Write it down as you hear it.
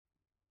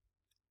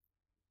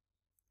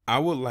I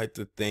would like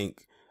to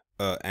thank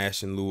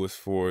Ashton Lewis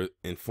for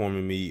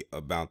informing me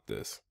about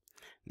this.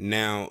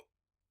 Now,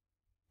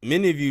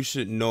 many of you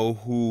should know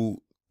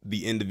who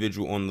the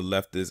individual on the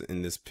left is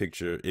in this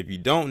picture. If you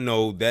don't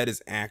know, that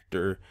is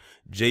actor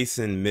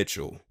Jason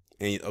Mitchell.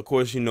 And of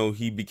course, you know,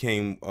 he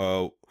became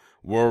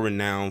world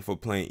renowned for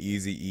playing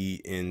Easy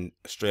E in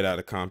Straight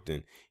Outta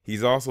Compton.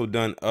 He's also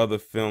done other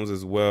films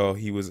as well.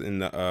 He was in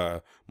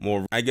the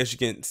more, I guess you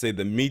can say,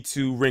 the Me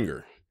Too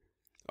Ringer,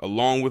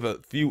 along with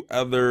a few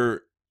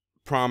other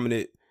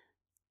prominent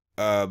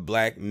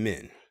black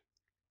men.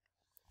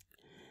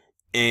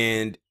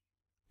 And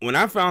when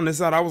I found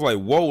this out, I was like,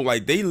 whoa,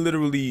 like they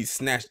literally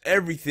snatched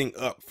everything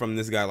up from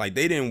this guy. Like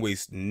they didn't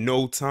waste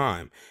no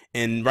time.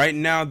 And right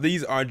now,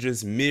 these are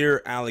just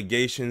mere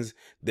allegations.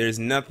 There's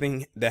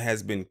nothing that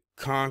has been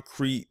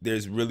concrete.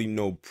 There's really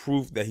no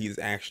proof that he's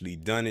actually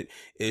done it.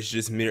 It's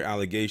just mere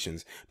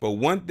allegations. But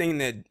one thing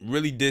that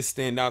really did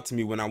stand out to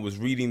me when I was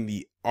reading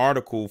the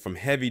article from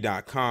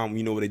heavy.com,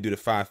 you know, where they do the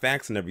 5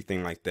 facts and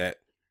everything like that,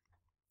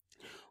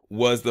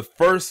 was the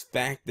first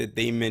fact that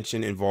they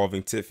mentioned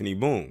involving Tiffany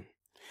Boone.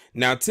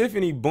 Now,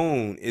 Tiffany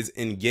Boone is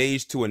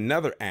engaged to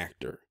another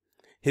actor.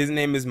 His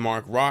name is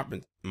Mark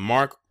Robertson.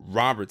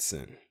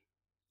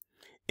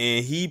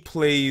 And he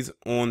plays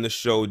on the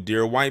show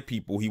Dear White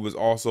People. He was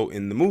also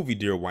in the movie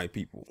Dear White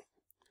People.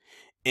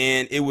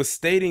 And it was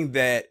stating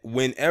that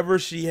whenever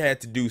she had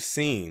to do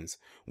scenes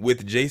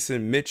with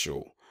Jason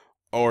Mitchell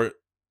or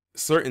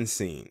certain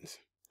scenes,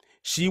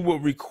 she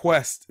would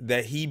request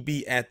that he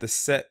be at the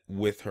set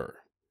with her,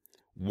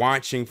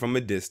 watching from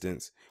a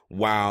distance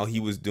while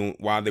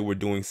they were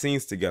doing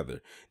scenes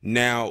together.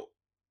 Now,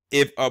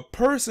 if a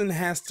person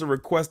has to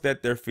request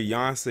that their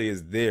fiance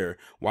is there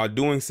while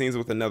doing scenes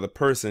with another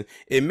person,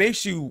 it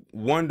makes you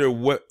wonder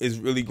what is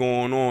really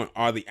going on.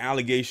 Are the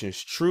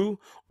allegations true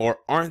or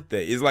aren't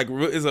they?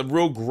 It's a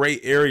real gray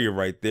area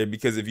right there,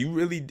 because if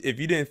you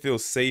didn't feel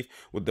safe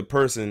with the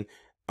person,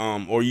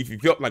 or if you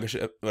felt like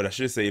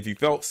if you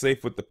felt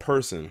safe with the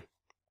person,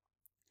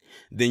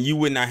 then you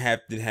would not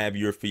have to have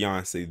your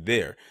fiance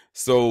there.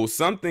 So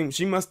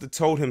she must have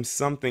told him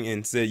something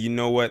and said, you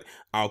know what,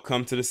 I'll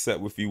come to the set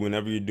with you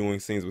whenever you're doing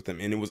scenes with him.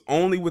 And it was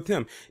only with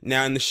him.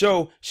 Now in the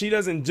show, she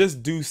doesn't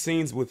just do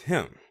scenes with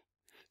him.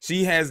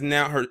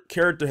 Her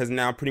character has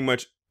now pretty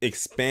much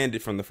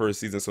expanded from the first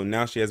season. So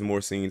now she has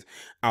more scenes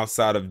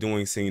outside of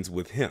doing scenes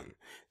with him.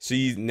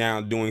 She's now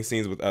doing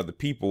scenes with other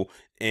people,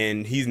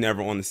 and he's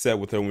never on the set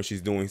with her when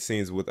she's doing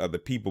scenes with other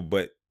people,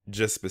 but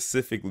just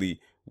specifically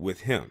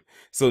with him.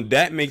 So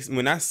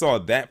when I saw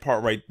that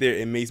part right there,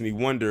 it makes me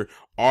wonder,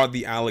 are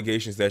the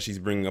allegations that she's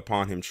bringing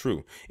upon him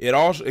true?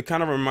 It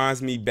kind of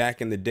reminds me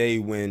back in the day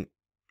when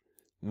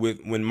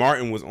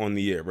Martin was on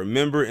the air.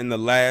 Remember in the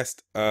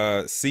last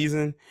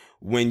season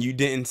when you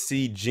didn't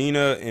see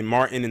Gina and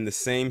Martin in the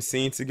same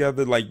scene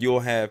together? Like you'll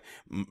have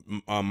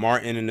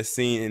Martin in the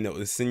scene and they'll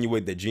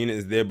insinuate that Gina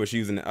is there, but she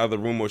was in the other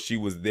room, or she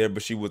was there,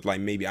 but she was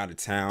like maybe out of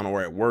town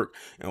or at work.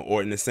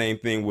 Or in the same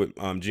thing with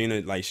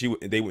Gina, like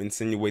they would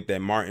insinuate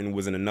that Martin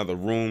was in another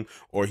room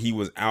or he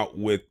was out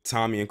with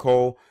Tommy and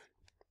Cole.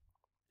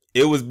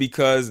 It was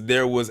because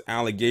there was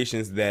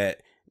allegations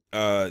that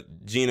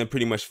Gina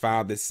pretty much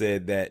filed that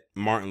said that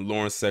Martin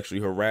Lawrence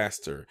sexually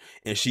harassed her,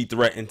 and she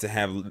threatened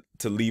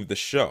to leave the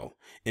show.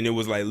 And it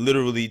was like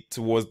literally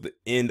towards the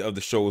end of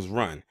the show's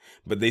run.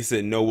 But they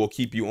said, no, we'll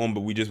keep you on,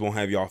 but we just won't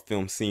have you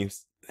film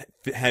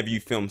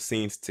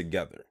scenes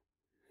together.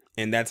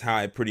 And that's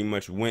how it pretty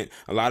much went.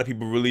 A lot of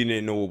people really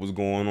didn't know what was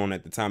going on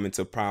at the time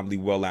until probably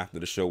well after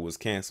the show was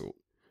canceled.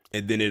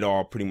 And then it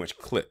all pretty much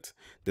clicked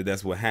that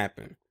that's what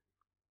happened.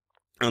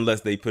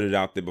 Unless they put it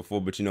out there before,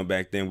 but you know,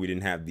 back then we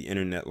didn't have the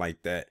internet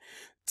like that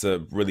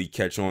to really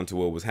catch on to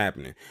what was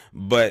happening.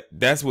 But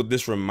that's what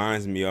this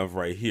reminds me of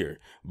right here.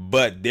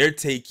 But they're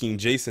taking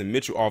Jason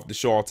Mitchell off the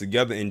show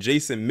altogether, and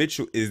Jason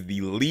Mitchell is the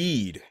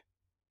lead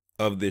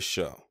of this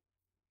show.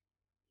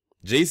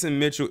 Jason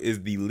Mitchell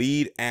is the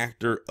lead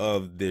actor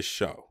of this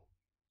show.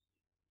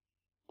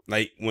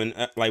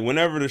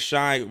 Whenever The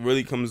Chi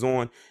really comes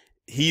on,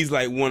 he's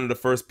like one of the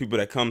first people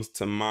that comes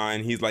to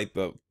mind. He's like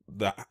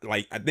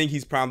I think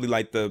he's probably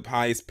like the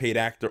highest paid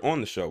actor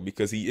on the show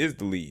because he is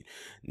the lead.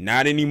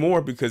 Not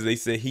anymore, because they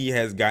said he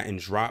has gotten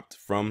dropped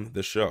from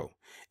the show.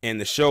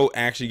 And the show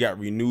actually got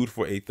renewed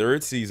for a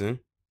third season.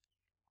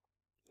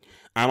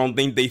 I don't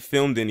think they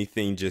filmed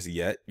anything just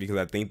yet because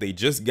I think they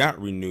just got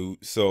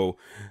renewed. So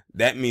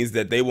that means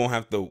that they won't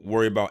have to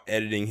worry about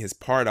editing his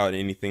part out or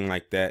anything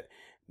like that.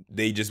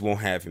 They just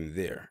won't have him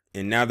there.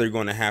 And now they're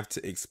going to have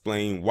to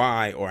explain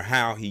why or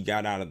how he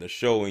got out of the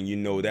show. And you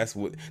know, that's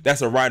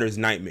a writer's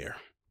nightmare.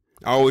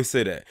 I always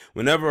say that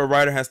whenever a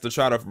writer has to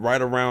try to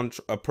write around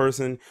a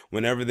person,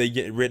 whenever they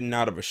get written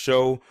out of a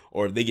show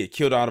or if they get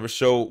killed out of a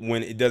show,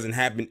 when it doesn't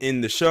happen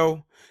in the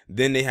show,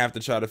 then they have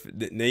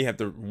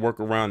to work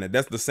around it.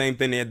 That's the same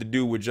thing they had to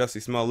do with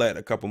Jussie Smollett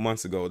a couple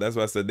months ago. That's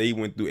why I said they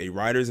went through a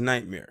writer's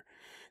nightmare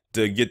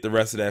to get the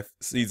rest of that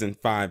season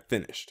 5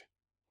 finished.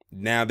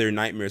 Now their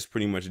nightmare is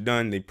pretty much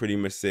done. They pretty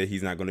much said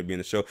he's not going to be in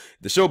the show.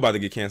 The show about to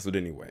get canceled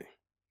anyway.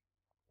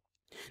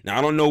 Now,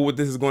 I don't know what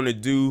this is going to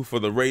do for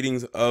the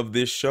ratings of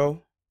this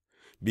show,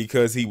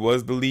 because he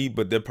was the lead,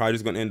 but they're probably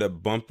just going to end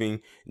up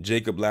bumping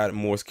Jacob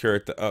Lattimore's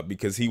character up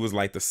because he was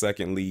like the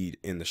second lead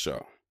in the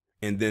show.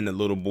 And then the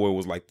little boy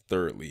was like the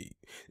third lead.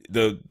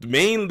 The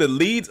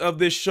leads of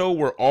this show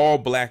were all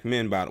black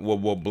men,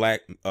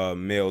 black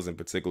males in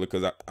particular,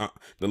 because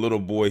the little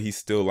boy, he's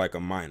still like a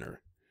minor.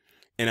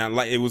 And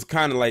it was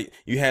kind of like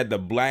you had the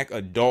black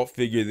adult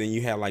figure, then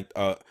you had like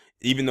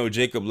even though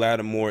Jacob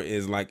Lattimore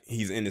is like,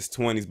 he's in his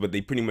 20s, but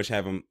they pretty much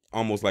have him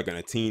almost like in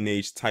a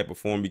teenage type of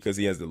form because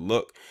he has the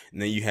look. And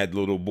then you had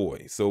little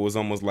boy, so it was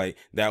almost like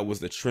that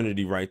was the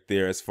trinity right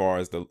there as far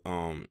as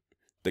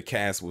the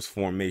cast was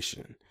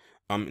formation,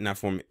 not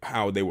form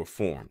how they were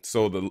formed.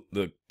 So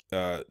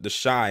the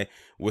Shy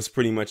was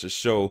pretty much a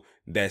show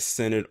that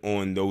centered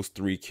on those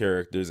three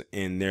characters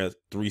and their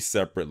three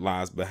separate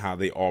lives, but how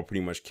they all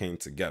pretty much came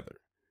together.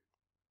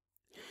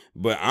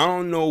 But I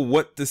don't know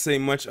what to say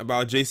much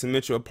about Jason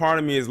Mitchell. A part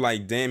of me is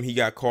like, damn, he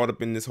got caught up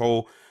in this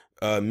whole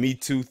Me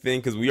Too thing,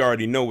 because we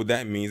already know what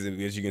that means.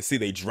 As you can see,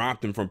 they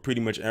dropped him from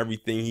pretty much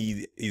everything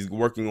he's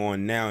working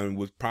on now and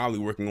was probably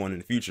working on in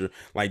the future.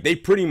 Like, they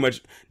pretty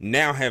much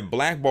now have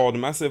blackballed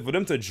him. I said, for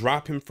them to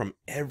drop him from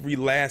every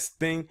last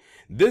thing,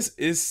 this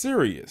is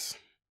serious.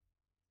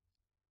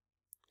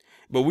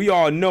 But we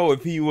all know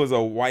if he was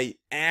a white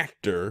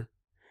actor,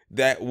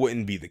 that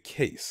wouldn't be the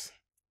case.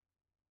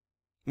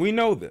 We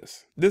know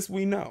this. This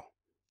we know.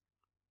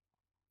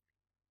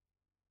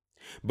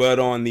 But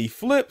on the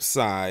flip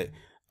side,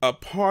 a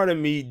part of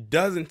me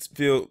doesn't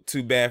feel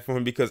too bad for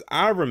him, because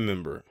I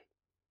remember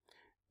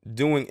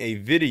doing a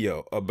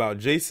video about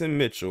Jason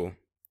Mitchell,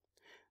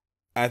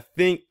 I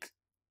think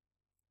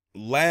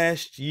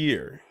last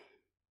year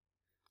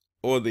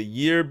or the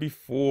year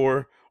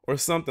before or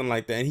something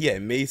like that, and he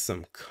had made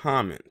some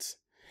comments,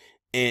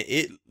 and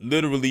it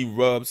literally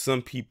rubbed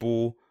some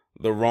people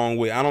the wrong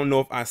way. I don't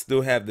know if I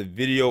still have the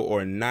video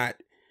or not.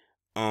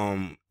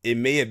 It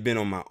may have been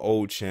on my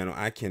old channel.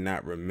 I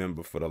cannot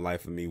remember for the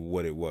life of me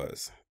what it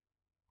was.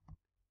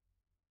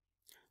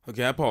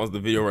 Okay, I paused the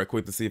video right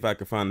quick to see if I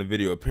could find the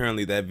video.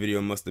 Apparently that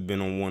video must have been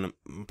on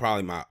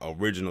probably my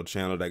original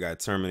channel that got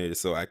terminated,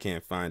 so I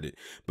can't find it.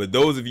 But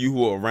those of you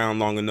who are around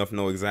long enough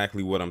know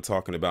exactly what I'm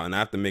talking about, and I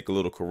have to make a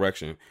little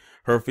correction.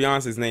 Her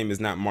fiance's name is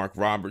not Mark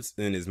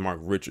Robertson, it's Mark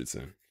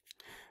Richardson.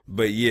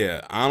 But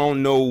yeah, I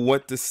don't know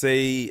what to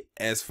say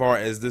as far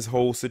as this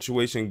whole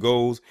situation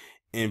goes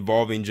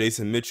involving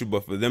Jason Mitchell,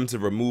 but for them to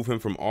remove him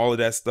from all of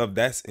that stuff,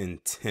 that's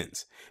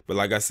intense. But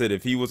like I said,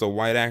 if he was a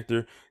white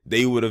actor,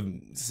 they would have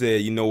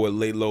said, you know what,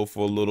 lay low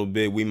for a little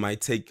bit. We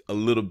might take a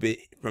little bit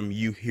from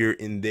you here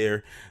and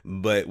there,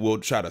 but we'll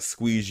try to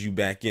squeeze you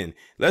back in.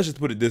 Let's just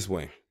put it this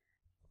way.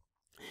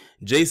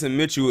 Jason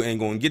Mitchell ain't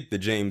gonna get the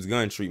James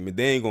Gunn treatment.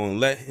 They ain't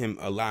gonna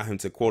allow him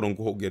to quote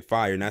unquote get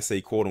fired. And I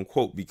say quote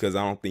unquote because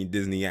I don't think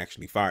Disney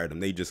actually fired him.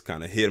 They just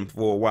kind of hit him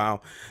for a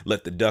while,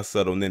 let the dust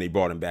settle, and then they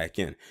brought him back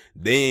in.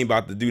 They ain't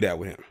about to do that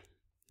with him.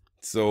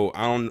 So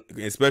I don't,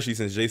 especially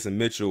since Jason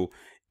Mitchell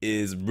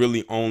is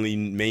really only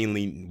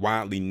mainly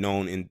widely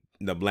known in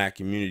the black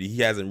community.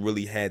 He hasn't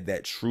really had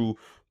that true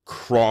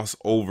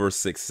crossover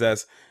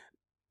success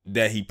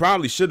that he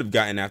probably should have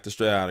gotten after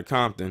Straight Outta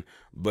Compton,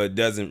 but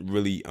doesn't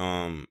really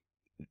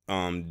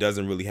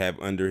have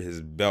under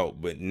his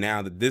belt. But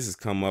now that this has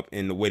come up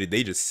in the way that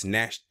they just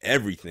snatched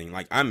everything,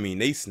 like, I mean,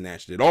 they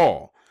snatched it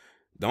all.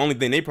 The only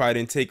thing they probably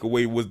didn't take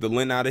away was the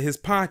lint out of his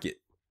pocket.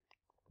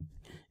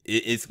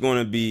 It's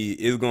gonna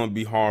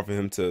be hard for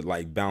him to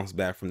like bounce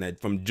back from that,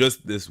 from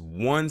just this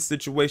one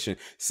situation.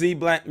 See,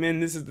 black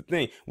men, this is the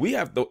thing. We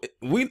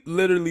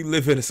literally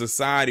live in a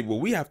society where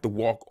we have to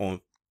walk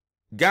on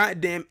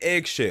goddamn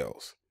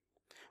eggshells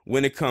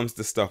when it comes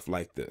to stuff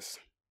like this.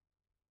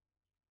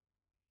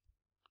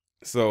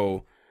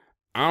 So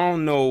I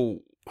don't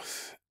know.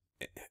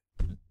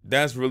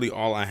 That's really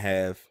all I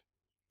have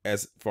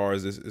as far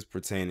as this is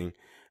pertaining.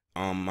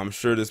 I'm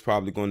sure there's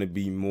probably going to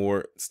be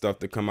more stuff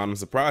to come out. I'm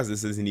surprised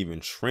this isn't even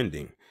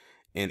trending,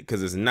 and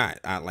because it's not.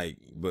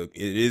 But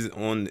it is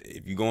on.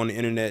 If you go on the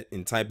internet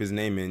and type his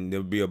name in,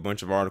 there'll be a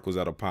bunch of articles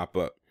that'll pop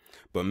up.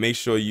 But make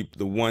sure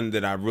the one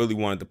that I really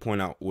wanted to point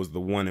out was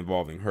the one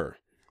involving her.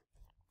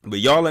 But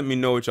y'all let me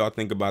know what y'all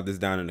think about this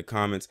down in the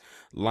comments.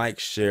 Like,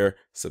 share,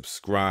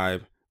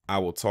 subscribe. I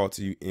will talk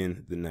to you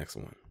in the next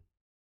one.